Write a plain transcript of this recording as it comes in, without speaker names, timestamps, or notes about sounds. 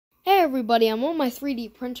everybody, I'm on my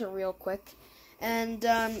 3D printer real quick, and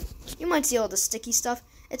you might see all the sticky stuff.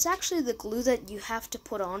 It's actually the glue that you have to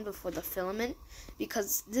put on before the filament,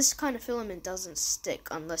 because this kind of filament doesn't stick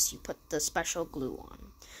unless you put the special glue on.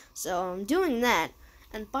 So I'm doing that,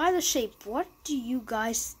 and by the shape, what do you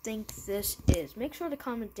guys think this is? Make sure to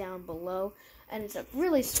comment down below, and it's a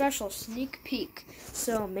really special sneak peek,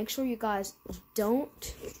 so make sure you guys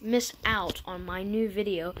don't miss out on my new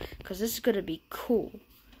video, because this is going to be cool.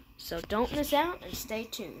 So don't miss out and stay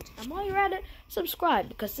tuned. And while you're at it, subscribe,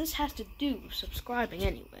 because this has to do with subscribing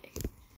anyway.